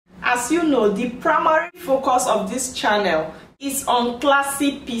As you know, the primary focus of this channel is on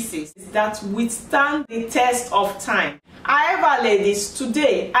classy pieces that withstand the test of time. However, ladies,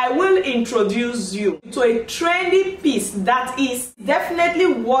 today I will introduce you to a trendy piece that is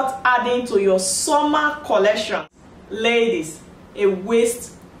definitely worth adding to your summer collection. Ladies, a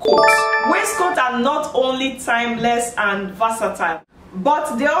waistcoat. Waistcoats are not only timeless and versatile,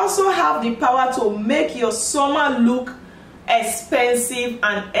 but they also have the power to make your summer look expensive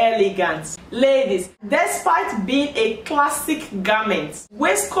and elegant. Ladies, despite being a classic garment,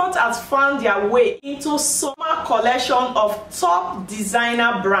 waistcoat has found their way into summer collection of top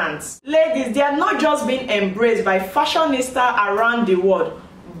designer brands. Ladies, they are not just being embraced by fashionistas around the world,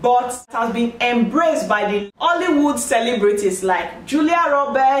 but has been embraced by the Hollywood celebrities like Julia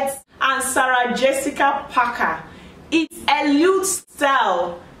Roberts and Sarah Jessica Parker. It eludes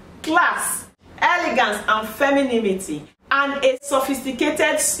style, class, elegance, and femininity, and a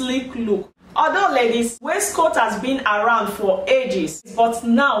sophisticated, sleek look. Although, ladies, waistcoat has been around for ages, but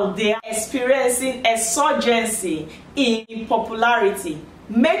now they are experiencing a surgency in popularity,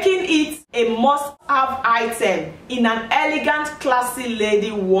 making it a must-have item in an elegant, classy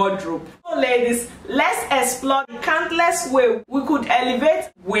lady wardrobe. So, ladies, let's explore the countless ways we could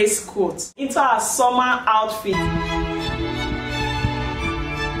elevate waistcoats into our summer outfit.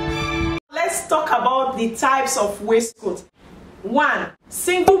 Let's talk about the types of waistcoat. 1.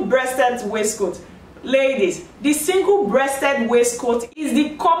 Single-breasted waistcoat. Ladies, the single-breasted waistcoat is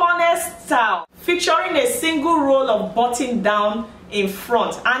the commonest style, featuring a single roll of button down in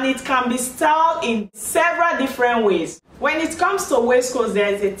front, and it can be styled in several different ways. When it comes to waistcoats,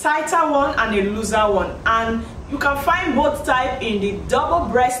 there is a tighter one and a looser one, and you can find both types in the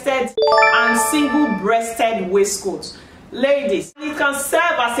double-breasted and single-breasted waistcoats. Ladies, it can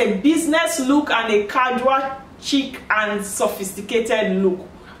serve as a business look and a casual, chic and sophisticated look,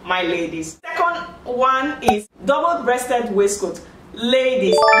 my ladies. Second one is double-breasted waistcoat.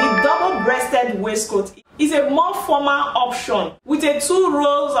 Ladies, the double-breasted waistcoat is a more formal option with a 2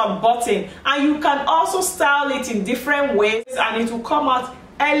 rows of button, and you can also style it in different ways and it will come out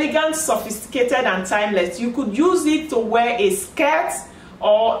elegant, sophisticated and timeless. You could use it to wear a skirt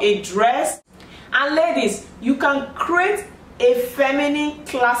or a dress. And ladies, you can create a feminine,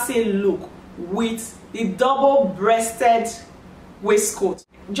 classy look with the double-breasted waistcoat.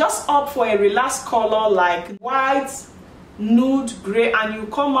 Just opt for a relaxed color like white, nude, gray, and you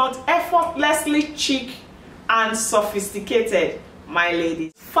come out effortlessly chic and sophisticated, my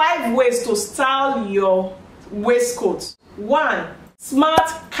ladies. 5 ways to style your waistcoat. 1. Smart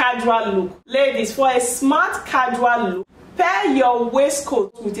casual look. Ladies, for a smart casual look, pair your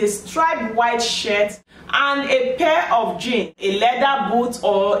waistcoat with a striped white shirt and a pair of jeans, a leather boot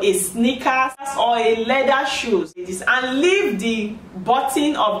or a sneakers or a leather shoes, and leave the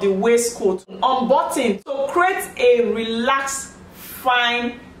button of the waistcoat unbuttoned to create a relaxed,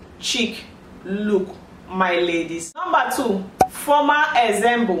 fine, chic look, my ladies. Number 2, formal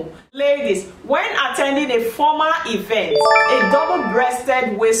ensemble. Ladies, when attending a formal event, a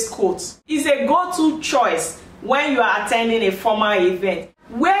double-breasted waistcoat is a go-to choice. When you are attending a formal event,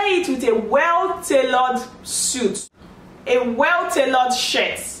 wear it with a well-tailored suit, a well-tailored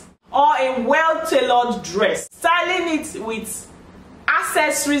shirt, or a well-tailored dress. Styling it with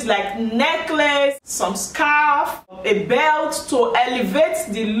accessories like necklace, some scarf, a belt to elevate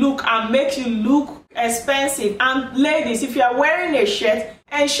the look and make you look expensive. And ladies, if you are wearing a shirt,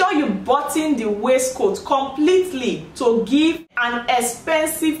 ensure you button the waistcoat completely to give an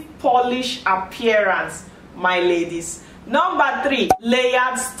expensive, polished appearance, my ladies. Number 3,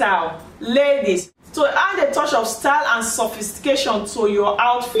 layered style. Ladies, to add a touch of style and sophistication to your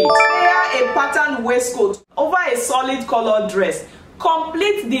outfit, layer a patterned waistcoat over a solid colored dress.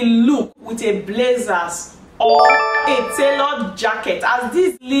 Complete the look with a blazer or a tailored jacket, as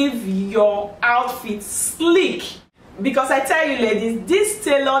this leave your outfit sleek. Because I tell you, ladies, this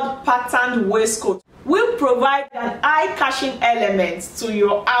tailored patterned waistcoat will provide an eye-catching element to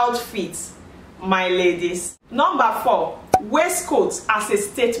your outfit, my ladies. Number 4, waistcoats as a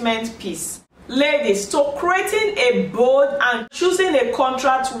statement piece. Ladies, to creating a bold and choosing a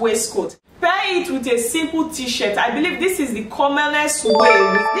contrast waistcoat, pair it with a simple t-shirt. I believe this is the commonest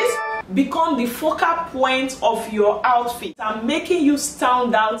way. With this become the focal point of your outfit and making you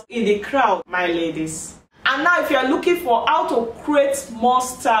stand out in the crowd, my ladies. And now, if you are looking for how to create more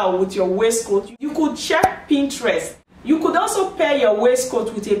style with your waistcoat, you could check Pinterest. You could also pair your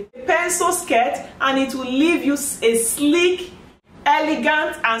waistcoat with a pencil skirt, and it will leave you a sleek,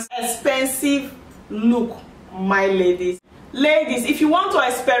 elegant and expensive look, my ladies. Ladies, if you want to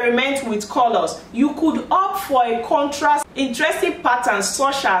experiment with colors, you could opt for a contrast, interesting patterns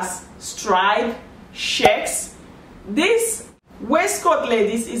such as stripe, checks. This waistcoat,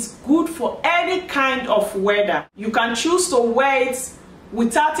 ladies, is good for any kind of weather. You can choose to wear it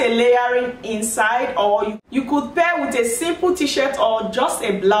without a layering inside, or you could pair with a simple t-shirt or just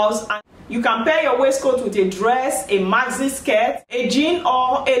a blouse, and you can pair your waistcoat with a dress, a maxi skirt, a jean,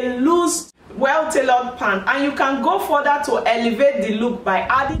 or a loose well-tailored pant. And you can go further to elevate the look by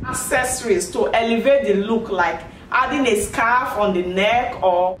adding accessories to elevate the look, like adding a scarf on the neck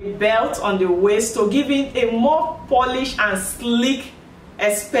or a belt on the waist to give it a more polished and sleek,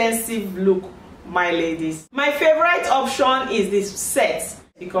 expensive look, my ladies. My favorite option is this set,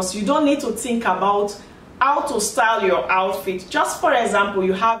 because you don't need to think about how to style your outfit. Just for example,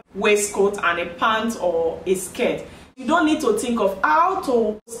 you have waistcoat and a pant or a skirt. You don't need to think of how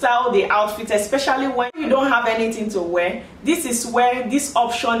to style the outfit, especially when you don't have anything to wear. This is where this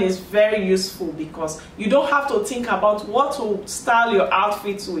option is very useful, because you don't have to think about what to style your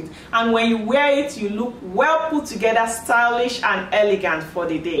outfit with. And when you wear it, you look well put together, stylish and elegant for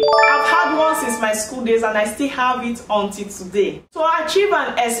the day. I've had one since my school days and I still have it until today. To achieve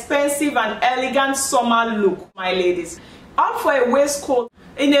an expensive and elegant summer look, my ladies, opt for a waistcoat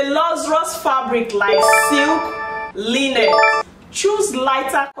in a luxurious fabric like silk, linen. Choose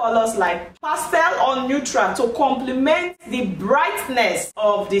lighter colors like pastel or neutral to complement the brightness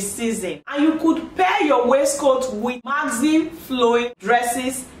of the season. And you could pair your waistcoat with maxi flowing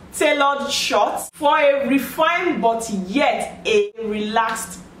dresses, tailored shorts for a refined but yet a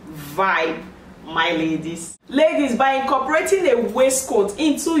relaxed vibe, my ladies. Ladies, by incorporating a waistcoat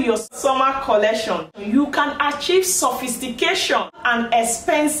into your summer collection, you can achieve sophistication and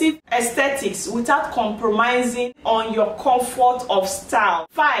expensive aesthetics without compromising on your comfort of style.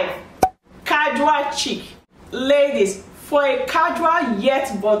 5. Casual chic. Ladies, for a casual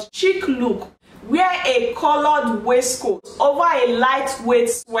yet but chic look, wear a colored waistcoat over a lightweight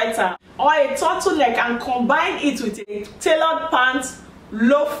sweater or a turtleneck and combine it with a tailored pants,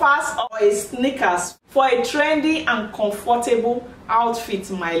 loafers or a sneakers for a trendy and comfortable outfit,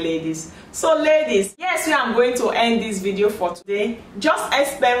 my ladies. So ladies, yes, we are going to end this video for today. Just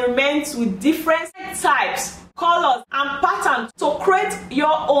experiment with different types, colors and patterns to create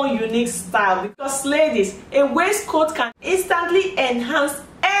your own unique style, because ladies, a waistcoat can instantly enhance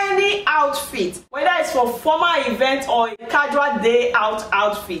any outfit, whether it's for formal event or a casual day out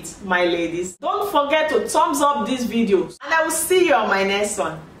outfit, my ladies. Don't forget to thumbs up this video and I will see you on my next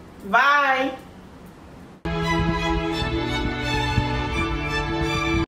one. Bye.